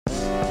My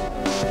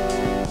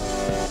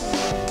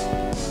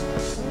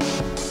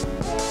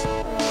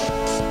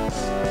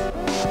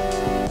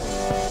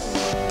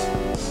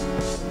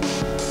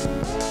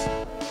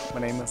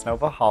name is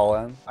Nova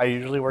Holland. I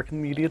usually work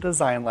in the media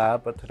design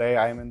lab, but today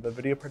I am in the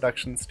video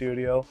production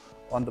studio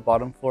on the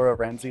bottom floor of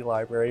Ramsey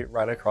Library,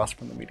 right across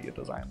from the media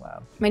design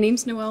lab. My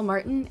name's Noelle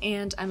Martin,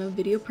 and I'm a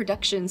video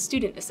production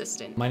student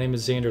assistant. My name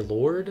is Xander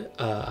Lord.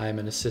 I'm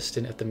an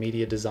assistant at the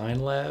media design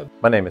lab.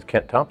 My name is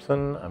Kent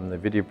Thompson. I'm the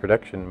video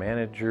production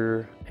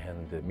manager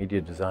and the media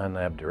design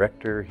lab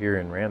director here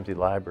in Ramsey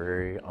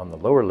Library on the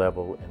lower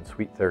level in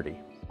Suite 30.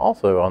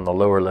 Also on the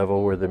lower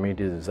level where the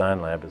media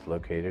design lab is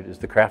located is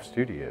the craft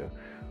studio,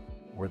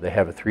 where they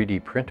have a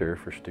 3D printer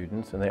for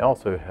students, and they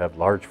also have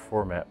large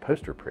format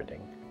poster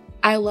printing.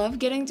 I love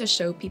getting to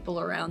show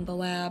people around the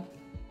lab.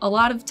 A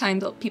lot of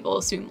times people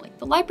assume like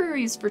the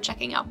library is for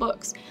checking out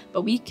books,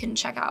 but we can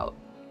check out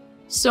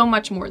so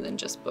much more than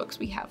just books.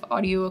 We have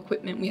audio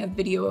equipment, we have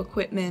video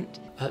equipment.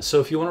 So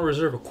if you want to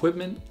reserve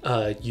equipment,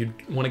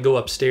 you'd want to go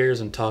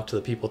upstairs and talk to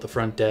the people at the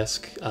front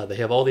desk. They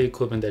have all the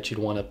equipment that you'd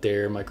want up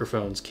there,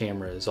 microphones,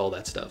 cameras, all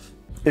that stuff.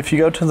 If you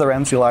go to the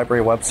Ramsey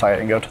Library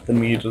website and go to the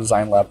media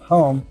design lab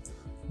home,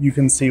 you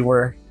can see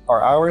where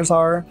our hours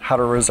are, how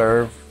to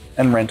reserve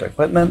and rent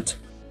equipment,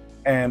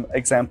 and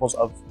examples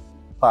of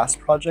class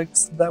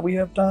projects that we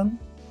have done.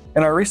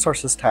 In our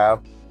resources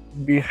tab,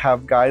 we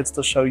have guides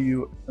to show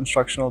you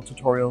instructional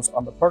tutorials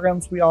on the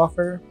programs we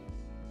offer.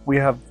 We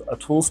have a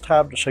tools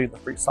tab to show you the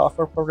free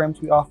software programs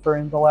we offer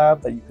in the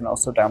lab that you can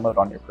also download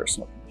on your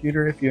personal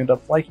computer if you end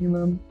up liking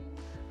them.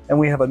 And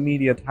we have a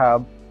media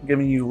tab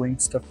giving you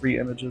links to free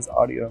images,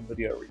 audio, and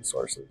video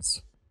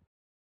resources.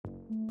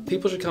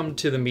 People should come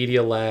to the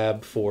media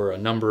lab for a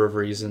number of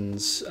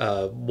reasons.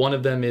 One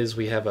of them is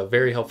we have a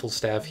very helpful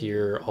staff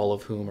here, all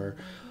of whom are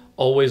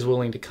always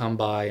willing to come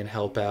by and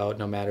help out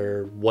no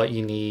matter what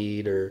you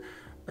need or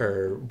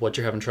what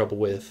you're having trouble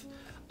with.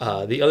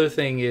 The other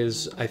thing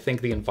is I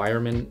think the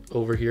environment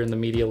over here in the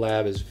media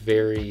lab is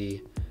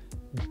very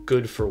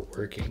good for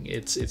working.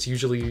 It's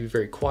usually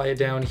very quiet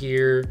down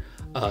here.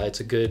 It's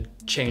a good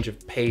change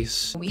of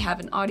pace. We have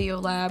an audio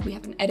lab, we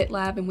have an edit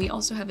lab, and we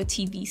also have a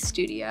TV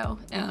studio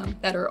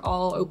that are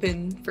all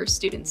open for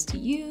students to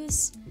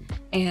use.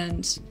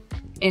 And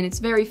it's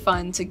very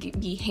fun to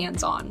be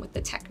hands-on with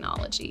the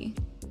technology,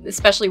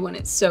 especially when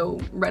it's so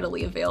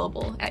readily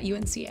available at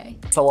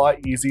UNCA. It's a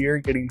lot easier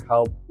getting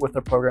help with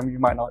a program you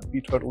might not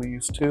be totally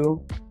used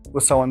to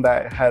with someone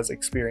that has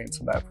experience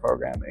in that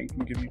program and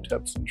can give you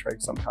tips and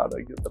tricks on how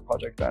to get the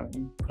project done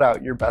and put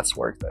out your best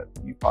work that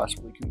you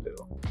possibly can do.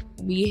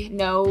 We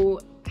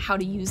know how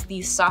to use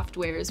these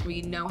softwares.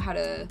 We know how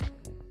to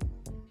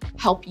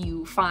help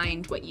you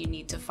find what you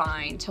need to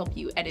find, help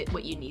you edit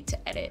what you need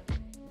to edit.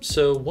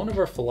 So one of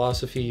our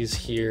philosophies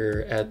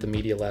here at the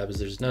Media Lab is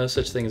there's no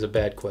such thing as a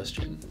bad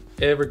question.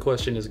 Every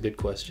question is a good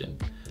question.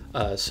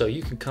 So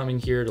you can come in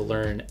here to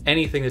learn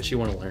anything that you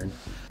want to learn.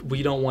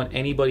 We don't want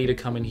anybody to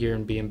come in here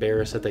and be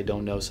embarrassed that they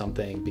don't know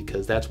something,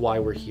 because that's why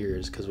we're here,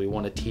 is because we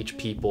want to teach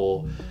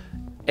people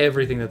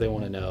everything that they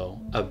want to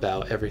know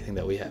about everything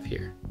that we have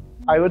here.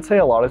 I would say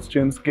a lot of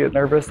students get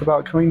nervous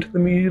about coming to the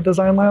media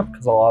design lab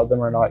because a lot of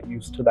them are not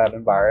used to that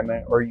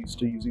environment or used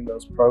to using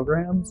those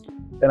programs.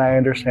 And I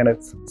understand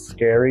it's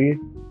scary,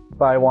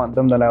 but I want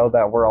them to know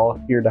that we're all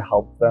here to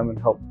help them and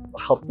help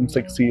them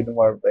succeed in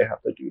whatever they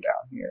have to do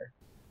down here.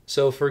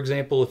 So for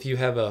example, if you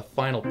have a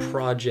final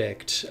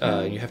project,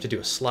 you have to do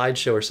a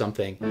slideshow or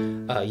something,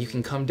 you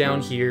can come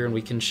down here and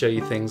we can show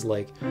you things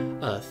like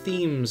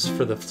themes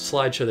for the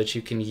slideshow that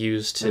you can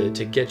use to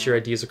get your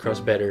ideas across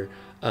better,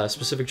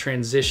 specific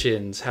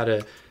transitions, how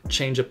to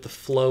change up the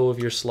flow of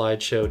your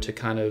slideshow to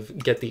kind of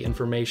get the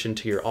information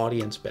to your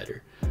audience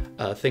better.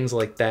 Things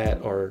like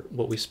that are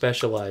what we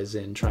specialize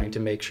in, trying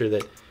to make sure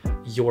that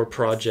your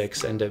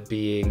projects end up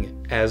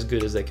being as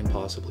good as they can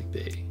possibly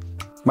be.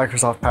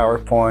 Microsoft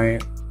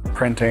PowerPoint,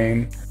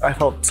 printing. I've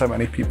helped so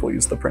many people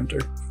use the printer.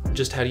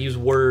 Just how to use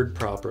Word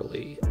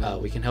properly.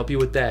 We can help you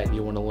with that.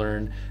 You want to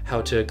learn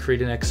how to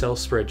create an Excel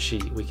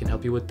spreadsheet. We can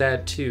help you with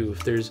that too.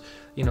 If there's,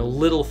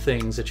 little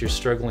things that you're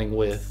struggling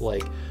with,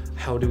 like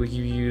how do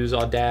you use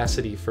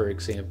Audacity, for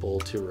example,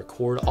 to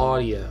record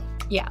audio.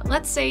 Yeah,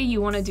 let's say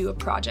you want to do a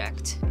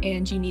project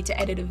and you need to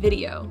edit a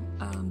video.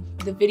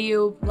 The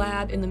video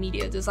lab and the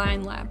media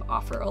design lab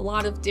offer a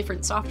lot of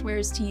different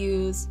softwares to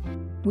use.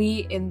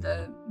 We, in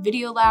the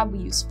video lab, we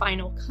use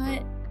Final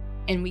Cut,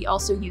 and we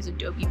also use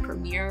Adobe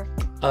Premiere.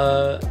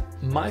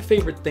 My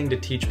favorite thing to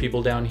teach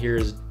people down here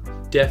is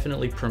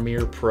definitely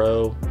Premiere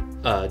Pro,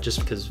 just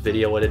because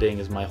video editing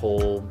is my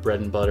whole bread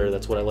and butter.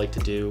 That's what I like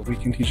to do. We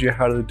can teach you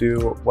how to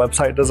do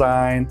website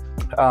design,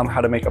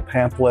 how to make a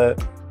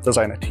pamphlet,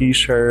 design a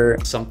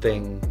t-shirt.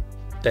 Something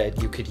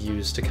that you could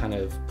use to kind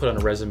of put on a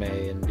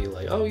resume and be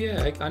like, oh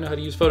yeah, I know how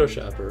to use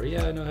Photoshop, or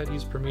yeah, I know how to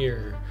use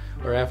Premiere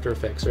or After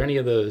Effects or any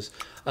of those.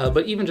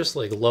 But even just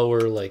like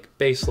lower, like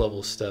base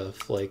level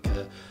stuff, like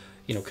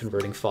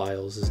converting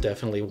files is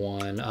definitely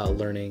one.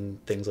 Learning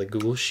things like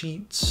Google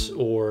Sheets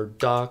or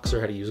Docs,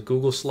 or how to use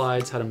Google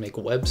Slides, how to make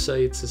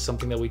websites is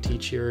something that we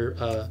teach here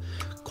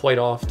quite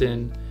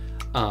often.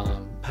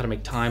 How to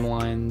make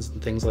timelines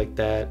and things like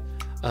that.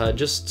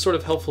 Just sort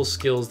of helpful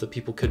skills that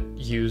people could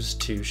use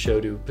to show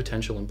to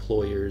potential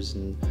employers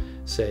and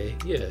say,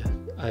 yeah,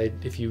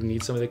 if you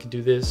need somebody that can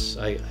do this,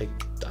 I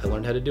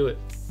learned how to do it.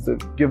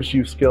 It gives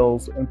you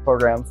skills and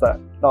programs that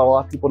not a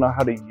lot of people know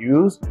how to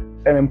use,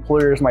 and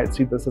employers might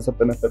see this as a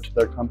benefit to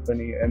their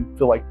company and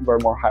feel like you are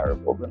more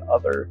hireable than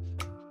other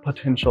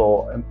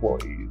potential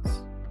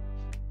employees.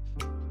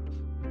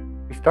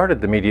 We started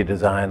the Media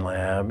Design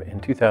Lab in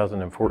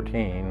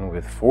 2014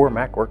 with 4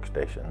 Mac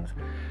workstations,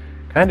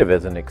 kind of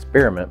as an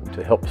experiment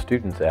to help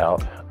students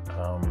out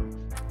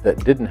that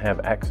didn't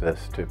have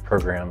access to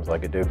programs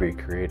like Adobe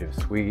Creative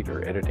Suite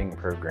or editing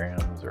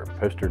programs or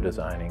poster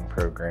designing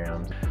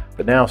programs.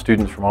 But now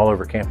students from all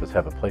over campus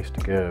have a place to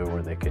go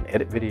where they can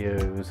edit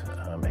videos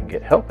and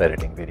get help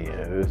editing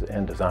videos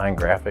and design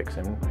graphics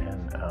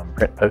and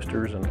print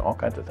posters and all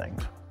kinds of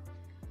things.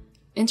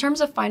 In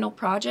terms of final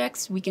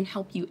projects, we can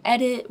help you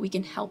edit, we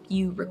can help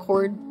you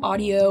record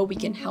audio, we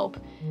can help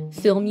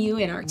film you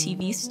in our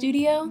TV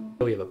studio.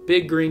 We have a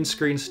big green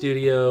screen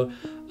studio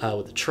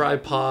with a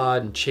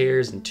tripod and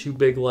chairs and 2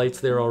 big lights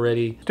there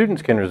already.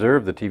 Students can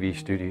reserve the TV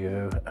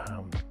studio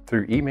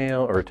through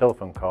email or a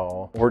telephone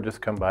call, or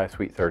just come by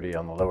Suite 30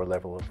 on the lower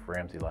level of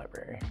Ramsey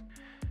Library.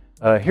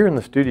 Here in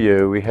the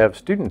studio, we have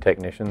student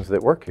technicians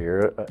that work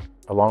here,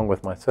 along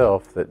with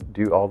myself, that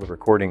do all the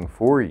recording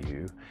for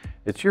you.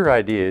 It's your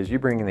ideas. You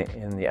bring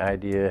in the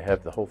idea,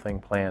 have the whole thing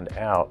planned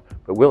out,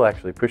 but we'll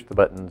actually push the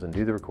buttons and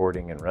do the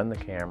recording and run the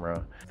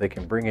camera. They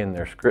can bring in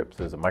their scripts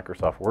as a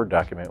Microsoft Word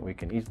document. We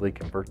can easily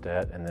convert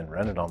that and then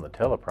run it on the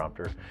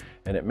teleprompter,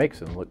 and it makes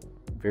them look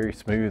very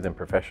smooth and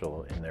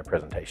professional in their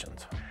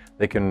presentations.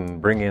 They can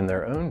bring in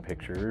their own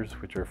pictures,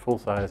 which are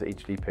full-size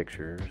HD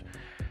pictures,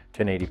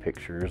 1080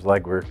 pictures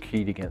like we're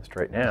keyed against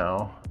right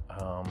now,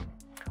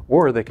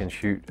 or they can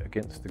shoot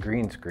against the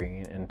green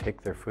screen and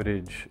take their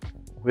footage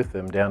with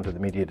them down to the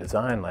Media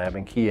Design Lab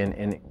and key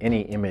in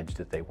any image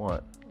that they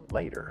want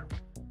later.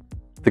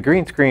 The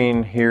green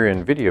screen here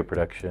in video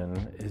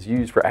production is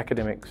used for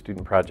academic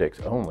student projects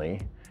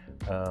only,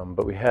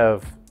 but we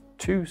have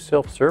 2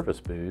 self-service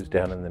booths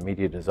down in the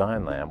Media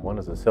Design Lab. One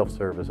is a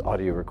self-service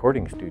audio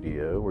recording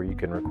studio where you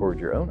can record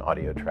your own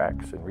audio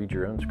tracks and read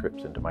your own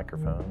scripts into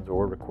microphones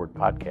or record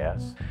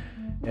podcasts.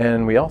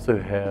 And we also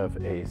have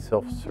a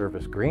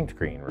self-service green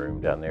screen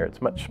room down there.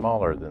 It's much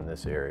smaller than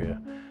this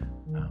area,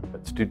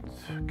 but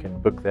students can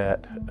book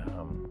that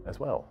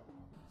as well.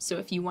 So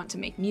if you want to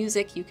make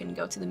music, you can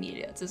go to the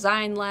Media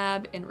Design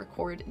Lab and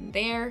record in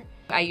there.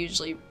 I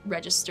usually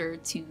register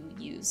to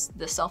use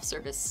the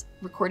self-service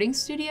recording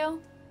studio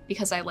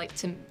because I like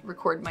to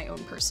record my own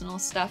personal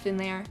stuff in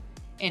there.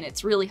 And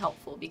it's really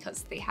helpful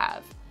because they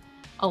have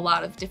a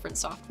lot of different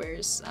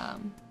softwares.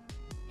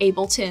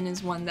 Ableton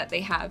is one that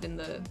they have in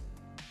the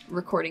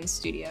recording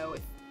studio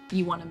if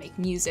you want to make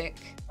music.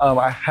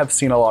 I have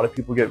seen a lot of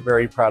people get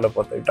very proud of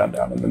what they've done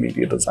down in the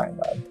Media Design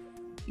Lab.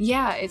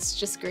 Yeah, it's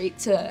just great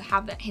to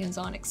have that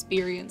hands-on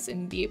experience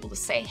and be able to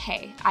say,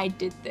 hey, I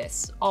did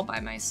this all by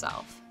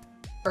myself.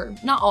 Or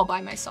not all by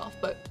myself,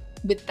 but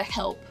with the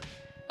help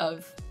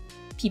of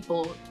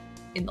people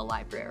in the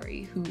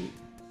library who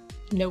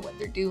know what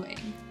they're doing.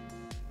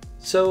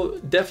 So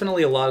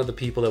definitely a lot of the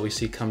people that we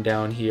see come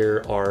down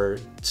here are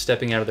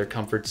stepping out of their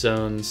comfort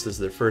zones. This is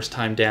their first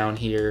time down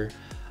here.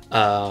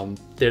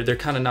 They're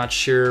kind of not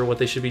sure what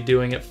they should be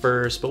doing at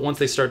first, but once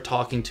they start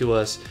talking to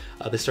us,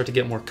 they start to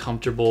get more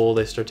comfortable,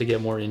 they start to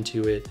get more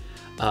into it.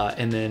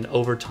 And then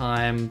over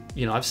time,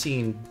 I've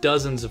seen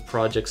dozens of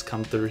projects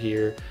come through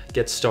here,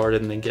 get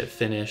started and then get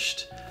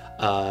finished.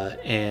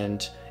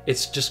 And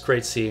it's just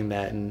great seeing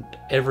that. And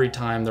every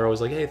time they're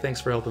always like, hey,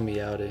 thanks for helping me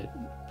out.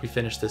 We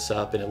finished this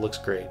up and it looks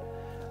great.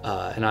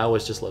 And I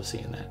always just love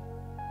seeing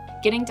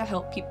that. Getting to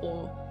help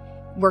people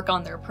work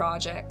on their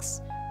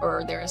projects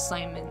or their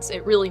assignments,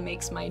 it really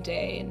makes my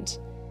day. And,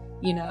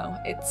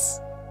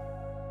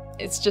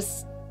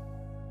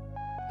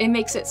 it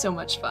makes it so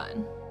much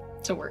fun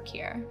to work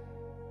here.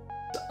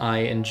 I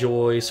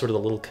enjoy sort of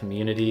the little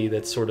community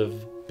that's sort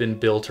of been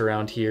built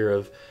around here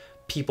of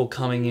people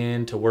coming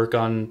in to work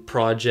on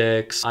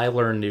projects. I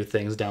learn new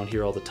things down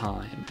here all the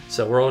time.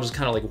 So we're all just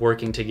kind of like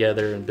working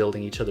together and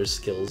building each other's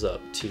skills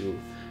up to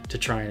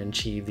try and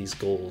achieve these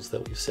goals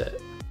that we've set.